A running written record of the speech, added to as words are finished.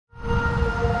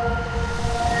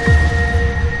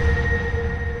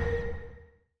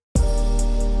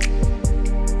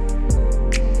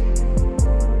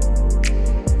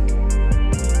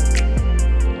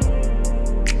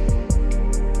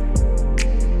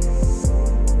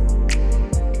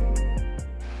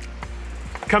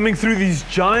Coming through these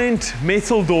giant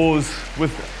metal doors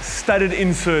with studded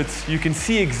inserts, you can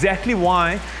see exactly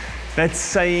why that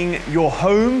saying, "Your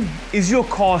home is your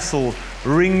castle,"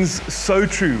 rings so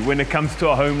true when it comes to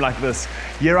a home like this.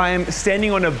 Here I am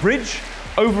standing on a bridge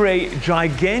over a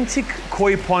gigantic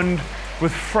koi pond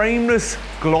with frameless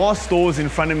glass doors in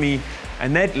front of me,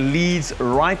 and that leads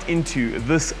right into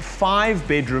this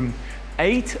 5-bedroom,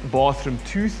 8-bathroom,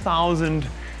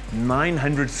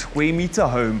 2,900 square meter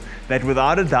home that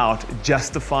without a doubt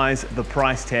justifies the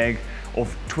price tag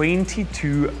of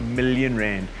 22 million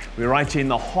rand. We're right here in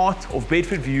the heart of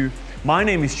Bedfordview. My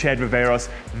name is Chad Viveros.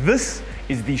 This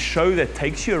is the show that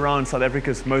takes you around South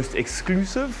Africa's most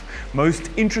exclusive, most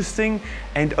interesting,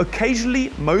 and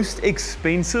occasionally most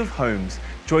expensive homes.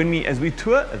 Join me as we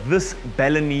tour this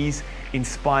Balinese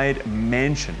inspired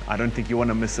mansion. I don't think you want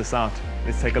to miss this out.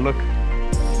 Let's take a look.